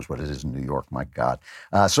who knows what it is in New York? My God!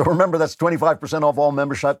 So remember, that's 25% off all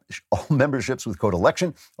memberships with code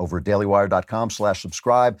ELECTION over at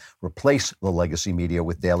dailywire.com/subscribe. Replace the legacy media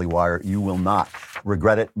with Daily Wire. You will not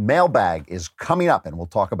regret it. Mailbag is coming up, and we'll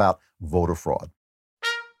talk about voter fraud.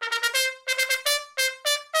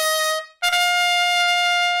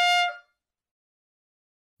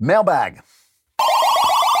 Mailbag.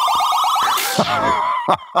 I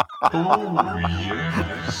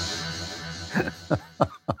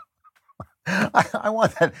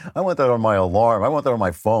want that on my alarm. I want that on my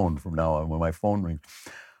phone from now on when my phone rings.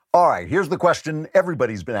 All right, here's the question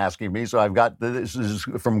everybody's been asking me. So I've got, this is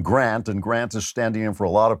from Grant, and Grant is standing in for a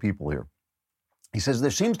lot of people here. He says, there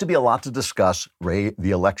seems to be a lot to discuss, Ray, the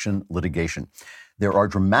election litigation. There are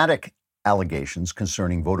dramatic allegations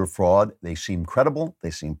concerning voter fraud. They seem credible.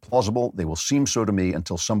 They seem plausible. They will seem so to me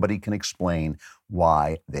until somebody can explain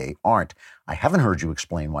why they aren't. I haven't heard you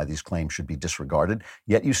explain why these claims should be disregarded,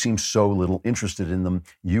 yet you seem so little interested in them.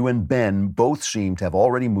 You and Ben both seem to have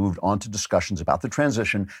already moved on to discussions about the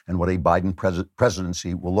transition and what a Biden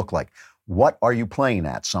presidency will look like. What are you playing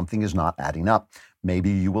at? Something is not adding up.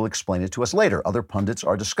 Maybe you will explain it to us later. Other pundits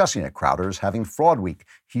are discussing it. Crowder is having fraud week.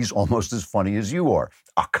 He's almost as funny as you are.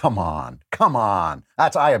 Oh, come on.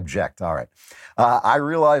 I object. All right. I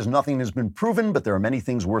realize nothing has been proven, but there are many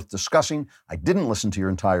things worth discussing. I didn't listen to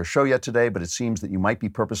your entire show yet today, but it seems that you might be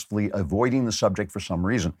purposefully avoiding the subject for some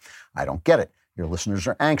reason. I don't get it. Your listeners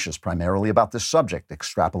are anxious primarily about this subject,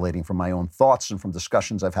 extrapolating from my own thoughts and from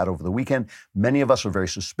discussions I've had over the weekend. Many of us are very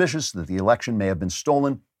suspicious that the election may have been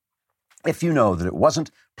stolen. If you know that it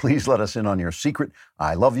wasn't, please let us in on your secret.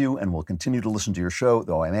 I love you and will continue to listen to your show,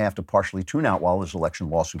 though I may have to partially tune out while this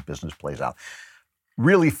election lawsuit business plays out.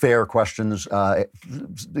 Really fair questions,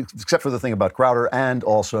 except for the thing about Crowder, and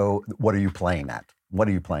also, what are you playing at?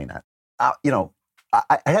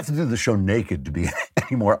 I have to do the show naked to be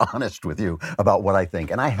any more honest with you about what I think.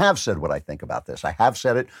 And I have said what I think about this. I have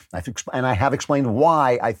said it, and I have explained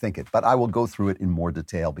why I think it. But I will go through it in more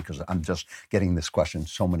detail because I'm just getting this question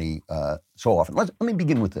so often. Let me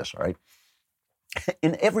begin with this, all right?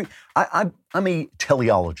 I'm a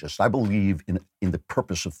teleologist. I believe in the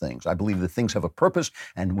purpose of things. I believe that things have a purpose,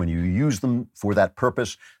 and when you use them for that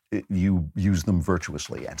purpose, you use them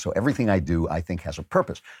virtuously. And so everything I do, I think, has a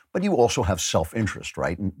purpose. But you also have self-interest,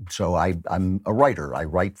 right? And so I'm a writer. I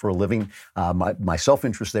write for a living. My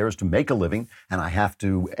self-interest there is to make a living, and I have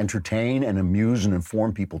to entertain and amuse and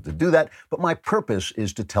inform people to do that. But my purpose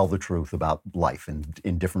is to tell the truth about life in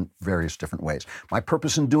various different ways. My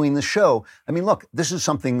purpose in doing this show, I mean, look, this is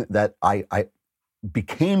something that I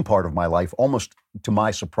became part of my life almost to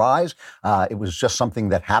my surprise. It was just something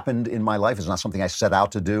that happened in my life. It's not something I set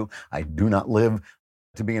out to do. I do not live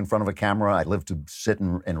to be in front of a camera. I live to sit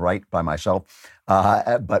and write by myself.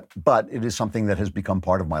 But it is something that has become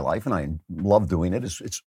part of my life, and I love doing it.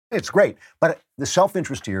 It's great. But the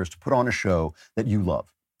self-interest here is to put on a show that you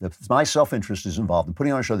love. My self-interest is involved in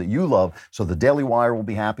putting on a show that you love, so the Daily Wire will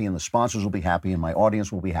be happy and the sponsors will be happy and my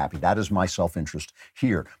audience will be happy. That is my self-interest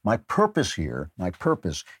here. My purpose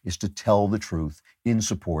is to tell the truth in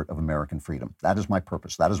support of American freedom. That is my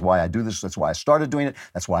purpose. That is why I do this. That's why I started doing it.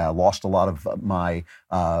 That's why I lost a lot of my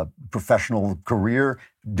professional career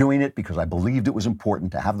doing it, because I believed it was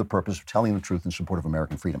important to have the purpose of telling the truth in support of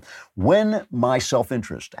American freedom. When my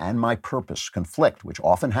self-interest and my purpose conflict, which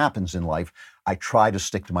often happens in life, I try to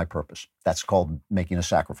stick to my purpose. That's called making a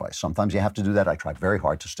sacrifice. Sometimes you have to do that. I try very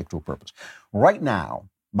hard to stick to a purpose. Right now,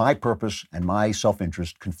 my purpose and my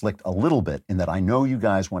self-interest conflict a little bit in that I know you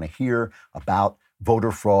guys want to hear about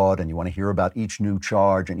voter fraud and you want to hear about each new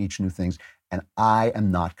charge and each new things. And I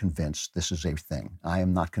am not convinced this is a thing. I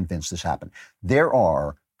am not convinced this happened. There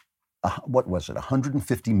are,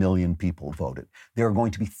 150 million people voted. There are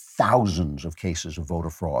going to be thousands of cases of voter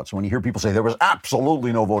fraud. So when you hear people say there was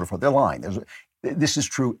absolutely no voter fraud, they're lying. This is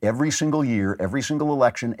true every single year, every single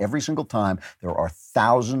election, every single time. There are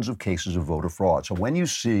thousands of cases of voter fraud. So when you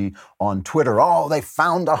see on Twitter, oh, they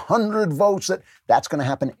found 100 votes, that's going to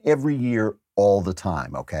happen every year, all the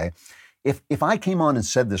time, okay? If I came on and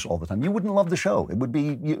said this all the time, you wouldn't love the show. It would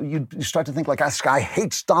be, you'd start to think like, this guy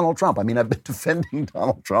hates Donald Trump. I mean, I've been defending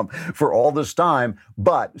Donald Trump for all this time,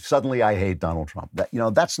 but suddenly I hate Donald Trump.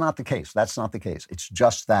 That's not the case. That's not the case. It's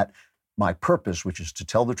just that my purpose, which is to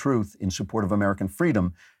tell the truth in support of American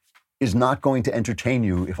freedom, is not going to entertain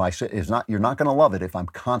you if I say, you're not going to love it if I'm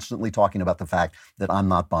constantly talking about the fact that I'm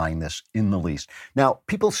not buying this in the least. Now,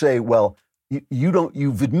 people say, well,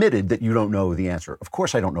 you've admitted that you don't know the answer. Of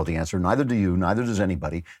course I don't know the answer. Neither do you. Neither does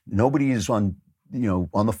anybody. Nobody is on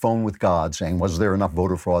the phone with God saying, was there enough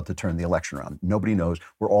voter fraud to turn the election around? Nobody knows.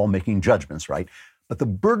 We're all making judgments, right? But the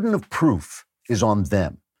burden of proof is on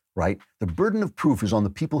them, right? The burden of proof is on the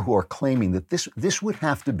people who are claiming that this would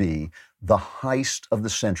have to be the heist of the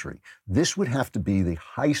century. This would have to be the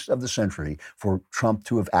heist of the century for Trump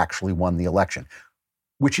to have actually won the election,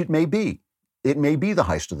 which it may be. It may be the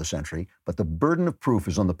heist of the century, but the burden of proof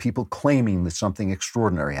is on the people claiming that something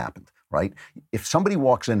extraordinary happened, right? If somebody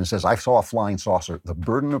walks in and says, I saw a flying saucer, the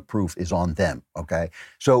burden of proof is on them, okay?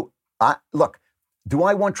 So, look, do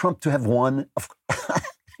I want Trump to have won?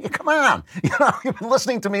 Come on. You've been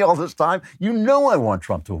listening to me all this time. You know I want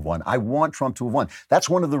Trump to have won. I want Trump to have won. That's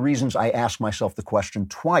one of the reasons I ask myself the question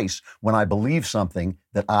twice when I believe something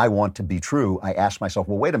that I want to be true. I ask myself,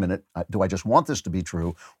 well, wait a minute. Do I just want this to be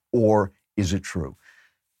true, or is it true?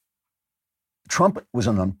 Trump was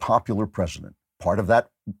an unpopular president. Part of that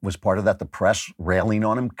the press railing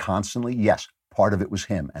on him constantly? Yes, part of it was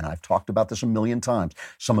him. And I've talked about this a million times.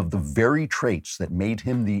 Some of the very traits that made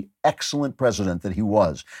him the excellent president that he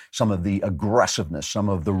was, some of the aggressiveness, some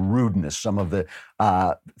of the rudeness, some of the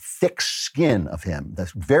thick skin of him, the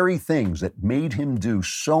very things that made him do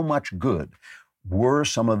so much good were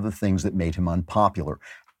some of the things that made him unpopular.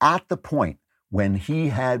 At the point when he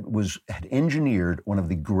had engineered one of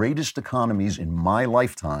the greatest economies in my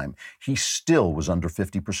lifetime, he still was under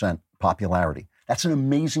 50% popularity. That's an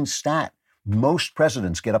amazing stat. Most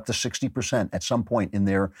presidents get up to 60% at some point in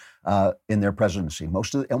their presidency.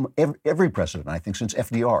 Every president, I think, since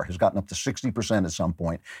FDR, has gotten up to 60% at some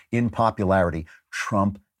point in popularity.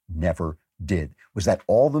 Trump never did. Was that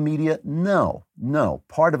all the media? No.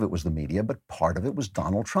 Part of it was the media, but part of it was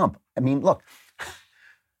Donald Trump. I mean, look.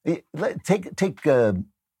 One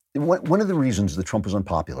of the reasons that Trump was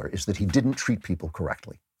unpopular is that he didn't treat people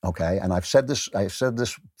correctly. Okay, and I've said this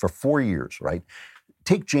for 4 years. Right?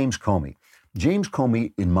 Take James Comey. James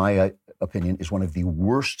Comey, in my opinion, is one of the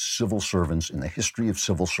worst civil servants in the history of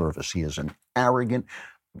civil service. He is an arrogant,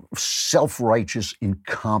 self-righteous,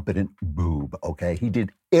 incompetent boob. Okay, he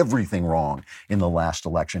did everything wrong in the last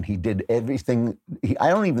election. He did everything. I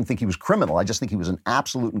don't even think he was criminal. I just think he was an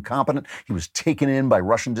absolute incompetent. He was taken in by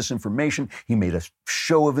Russian disinformation. He made a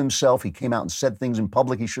show of himself. He came out and said things in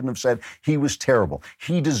public he shouldn't have said. He was terrible.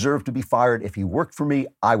 He deserved to be fired. If he worked for me,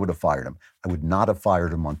 I would have fired him. I would not have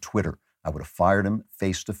fired him on Twitter. I would have fired him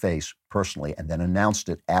face to face personally and then announced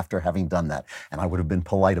it after having done that. And I would have been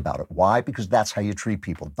polite about it. Why? Because that's how you treat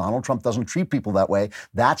people. Donald Trump doesn't treat people that way.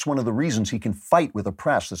 That's one of the reasons he can fight with a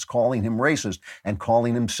press that's calling him racist and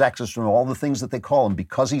calling him sexist and all the things that they call him.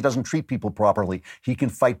 Because he doesn't treat people properly, he can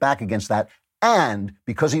fight back against that. And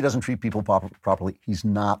because he doesn't treat people properly, he's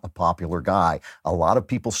not a popular guy. A lot of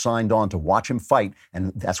people signed on to watch him fight,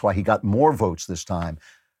 and that's why he got more votes this time.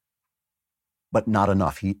 But not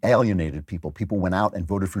enough. He alienated people. People went out and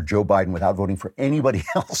voted for Joe Biden without voting for anybody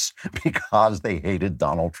else because they hated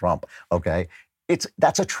Donald Trump, okay?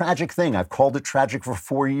 That's a tragic thing. I've called it tragic for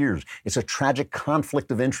 4 years. It's a tragic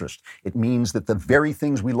conflict of interest. It means that the very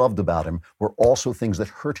things we loved about him were also things that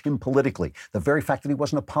hurt him politically. The very fact that he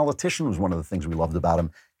wasn't a politician was one of the things we loved about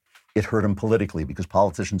him. It hurt him politically because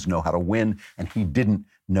politicians know how to win, and he didn't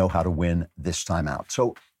know how to win this time out.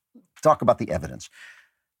 So talk about the evidence.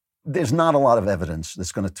 There's not a lot of evidence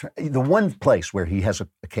that's going to turn. The one place where he has a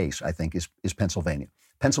case, I think, is Pennsylvania.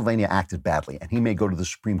 Pennsylvania acted badly, and he may go to the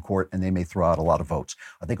Supreme Court and they may throw out a lot of votes.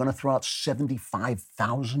 Are they going to throw out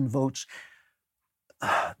 75,000 votes?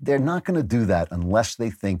 They're not going to do that unless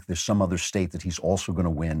they think there's some other state that he's also going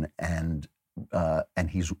to win and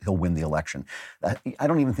he'll win the election. I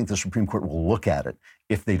don't even think the Supreme Court will look at it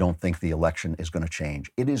if they don't think the election is going to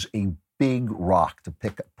change. It is a big rock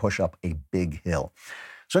to push up a big hill.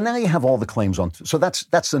 So now you have all the claims on. So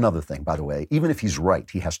that's another thing, by the way. Even if he's right,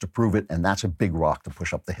 he has to prove it, and that's a big rock to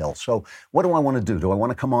push up the hill. So what do I want to do? Do I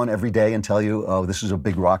want to come on every day and tell you, oh, this is a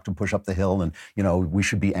big rock to push up the hill, and we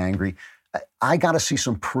should be angry? I got to see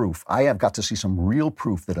some proof. I have got to see some real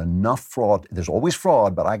proof that enough fraud. There's always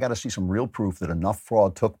fraud, but I got to see some real proof that enough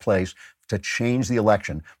fraud took place to change the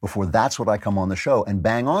election before that's what I come on the show and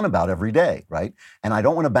bang on about every day, right? And I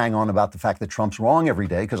don't want to bang on about the fact that Trump's wrong every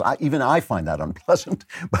day because even I find that unpleasant.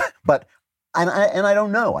 But I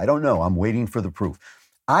don't know. I'm waiting for the proof.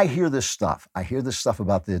 I hear this stuff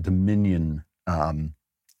about the Dominion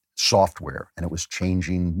software, and it was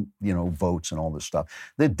changing, votes and all this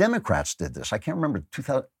stuff. The Democrats did this. I can't remember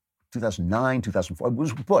 2009, 2004. It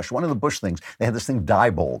was Bush. One of the Bush things. They had this thing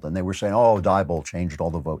Diebold, and they were saying, "Oh, Diebold changed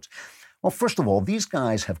all the votes." Well, first of all, these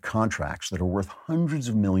guys have contracts that are worth hundreds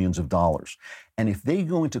of millions of dollars. And if they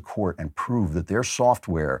go into court and prove that their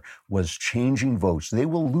software was changing votes, they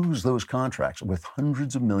will lose those contracts worth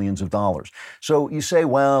hundreds of millions of dollars. So you say,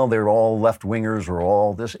 well, they're all left-wingers or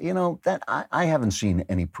all this. That I haven't seen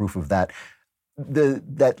any proof of that.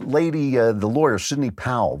 That lady, the lawyer, Sidney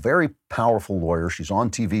Powell, very powerful lawyer. She's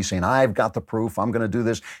on TV saying, I've got the proof, I'm going to do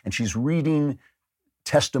this. And she's reading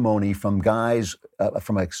testimony from guys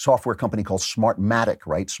from a software company called Smartmatic,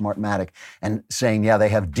 right? Smartmatic, and saying, yeah, they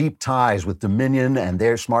have deep ties with Dominion, and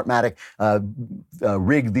their Smartmatic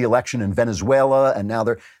rigged the election in Venezuela, and now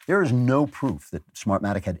there is no proof that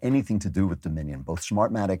Smartmatic had anything to do with Dominion. Both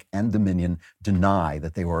Smartmatic and Dominion deny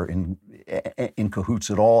that they were in cahoots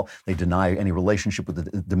at all. They deny any relationship with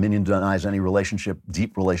the Dominion, denies any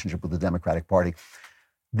deep relationship with the Democratic Party.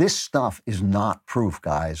 This stuff is not proof,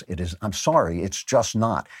 guys. I'm sorry, it's just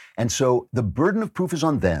not. And so the burden of proof is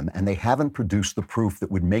on them, and they haven't produced the proof that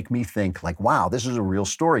would make me think like, wow, this is a real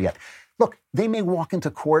story yet. Look, they may walk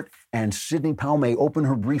into court and Sidney Powell may open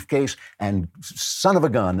her briefcase and son of a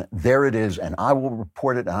gun, there it is. And I will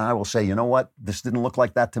report it and I will say, you know what? This didn't look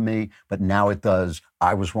like that to me, but now it does.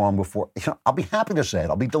 I was wrong before. I'll be happy to say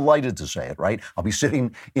it. I'll be delighted to say it, right? I'll be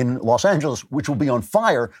sitting in Los Angeles, which will be on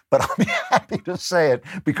fire, but I'll be happy to say it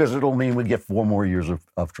because it'll mean we get 4 more years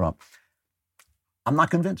of Trump. I'm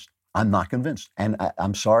not convinced. And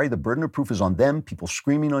I'm sorry, the burden of proof is on them. People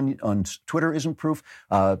screaming on Twitter isn't proof.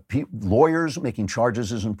 Lawyers making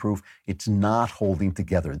charges isn't proof. It's not holding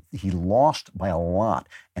together. He lost by a lot,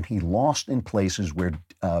 and he lost in places where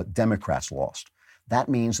Democrats lost. That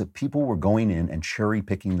means that people were going in and cherry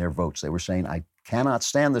picking their votes. They were saying, I cannot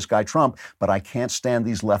stand this guy Trump, but I can't stand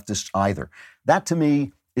these leftists either. That to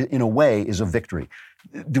me, in a way, is a victory.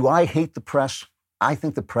 Do I hate the press? I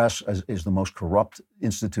think the press is the most corrupt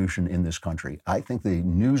institution in this country. I think the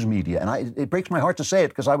news media, and it breaks my heart to say it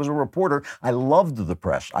because I was a reporter. I loved the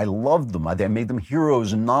press. I loved them. I made them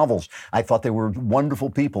heroes in novels. I thought they were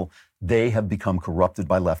wonderful people. They have become corrupted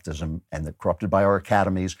by leftism and corrupted by our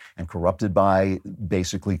academies and corrupted by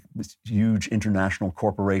basically huge international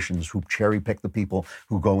corporations who cherry pick the people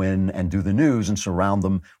who go in and do the news and surround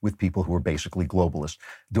them with people who are basically globalists.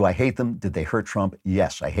 Do I hate them? Did they hurt Trump?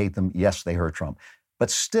 Yes, I hate them. Yes, they hurt Trump. But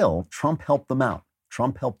still, Trump helped them out.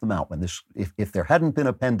 When if there hadn't been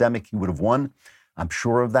a pandemic, he would have won. I'm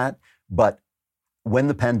sure of that. But when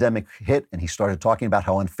the pandemic hit and he started talking about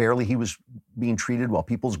how unfairly he was being treated while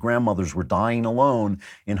people's grandmothers were dying alone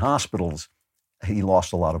in hospitals, he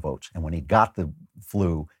lost a lot of votes. And when he got the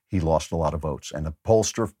flu, he lost a lot of votes. And a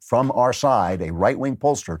pollster from our side, a right-wing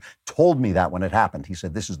pollster, told me that when it happened. He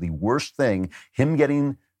said, this is the worst thing. Him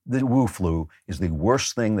getting the Wu flu is the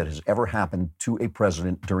worst thing that has ever happened to a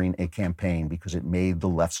president during a campaign because it made the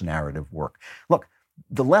left's narrative work. Look,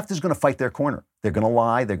 the left is going to fight their corner. They're going to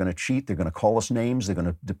lie. They're going to cheat. They're going to call us names. They're going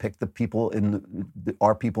to depict the people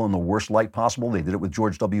our people in the worst light possible. They did it with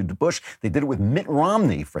George W. Bush. They did it with Mitt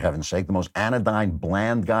Romney, for heaven's sake, the most anodyne,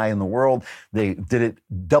 bland guy in the world. They did it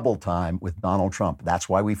double time with Donald Trump. That's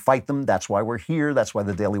why we fight them. That's why we're here. That's why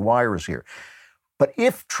the Daily Wire is here. But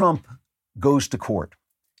if Trump goes to court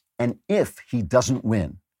and if he doesn't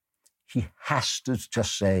win, he has to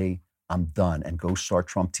just say, I'm done, and go start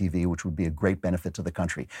Trump TV, which would be a great benefit to the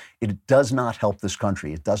country. It does not help this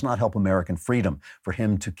country. It does not help American freedom for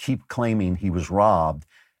him to keep claiming he was robbed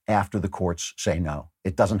after the courts say no.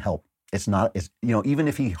 It doesn't help. It's not, even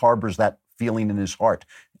if he harbors that feeling in his heart,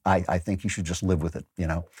 I think he should just live with it,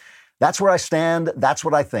 That's where I stand. That's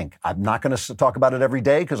what I think. I'm not going to talk about it every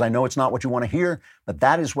day because I know it's not what you want to hear, but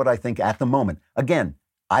that is what I think at the moment. Again,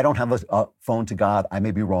 I don't have a phone to God. I may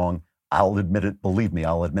be wrong. I'll admit it. Believe me,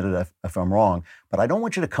 I'll admit it if I'm wrong. But I don't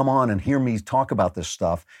want you to come on and hear me talk about this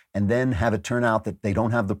stuff and then have it turn out that they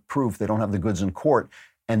don't have the proof, they don't have the goods in court,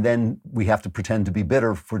 and then we have to pretend to be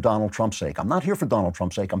bitter for Donald Trump's sake. I'm not here for Donald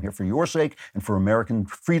Trump's sake. I'm here for your sake and for American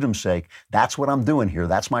freedom's sake. That's what I'm doing here.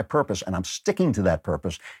 That's my purpose, and I'm sticking to that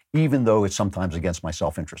purpose, even though it's sometimes against my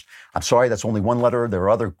self-interest. I'm sorry, that's only one letter. There are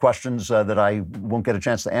other questions that I won't get a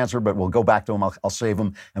chance to answer, but we'll go back to them. I'll save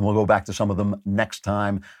them, and we'll go back to some of them next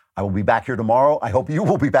time. I will be back here tomorrow. I hope you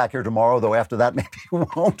will be back here tomorrow, though after that, maybe you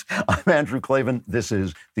won't. I'm Andrew Klavan. This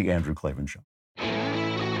is The Andrew Klavan Show.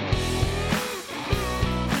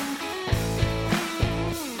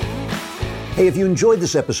 Hey, if you enjoyed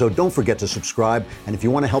this episode, don't forget to subscribe. And if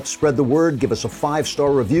you want to help spread the word, give us a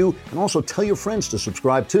 5-star review and also tell your friends to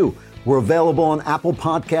subscribe too. We're available on Apple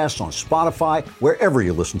Podcasts, on Spotify, wherever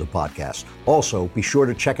you listen to podcasts. Also, be sure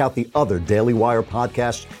to check out the other Daily Wire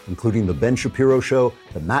podcasts, including The Ben Shapiro Show,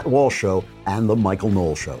 The Matt Walsh Show, and The Michael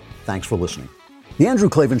Knowles Show. Thanks for listening. The Andrew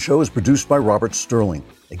Klavan Show is produced by Robert Sterling.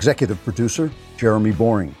 Executive producer, Jeremy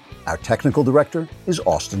Boring. Our technical director is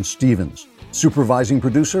Austin Stevens. Supervising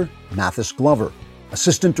producer, Mathis Glover.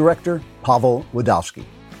 Assistant director, Pavel Wadowski.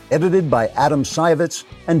 Edited by Adam Sayevitz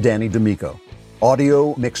and Danny D'Amico.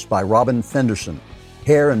 Audio mixed by Robin Fenderson.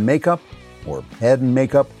 Hair and makeup, or head and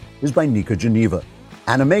makeup, is by Nika Geneva.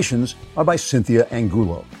 Animations are by Cynthia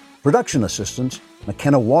Angulo. Production assistants,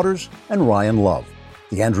 McKenna Waters and Ryan Love.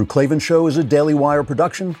 The Andrew Klavan Show is a Daily Wire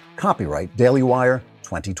production. Copyright Daily Wire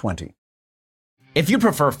 2020. If you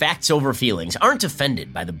prefer facts over feelings, aren't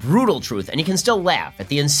offended by the brutal truth, and you can still laugh at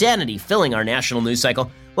the insanity filling our national news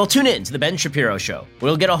cycle, well, tune in to The Ben Shapiro Show.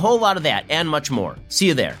 We'll get a whole lot of that and much more. See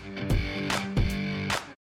you there.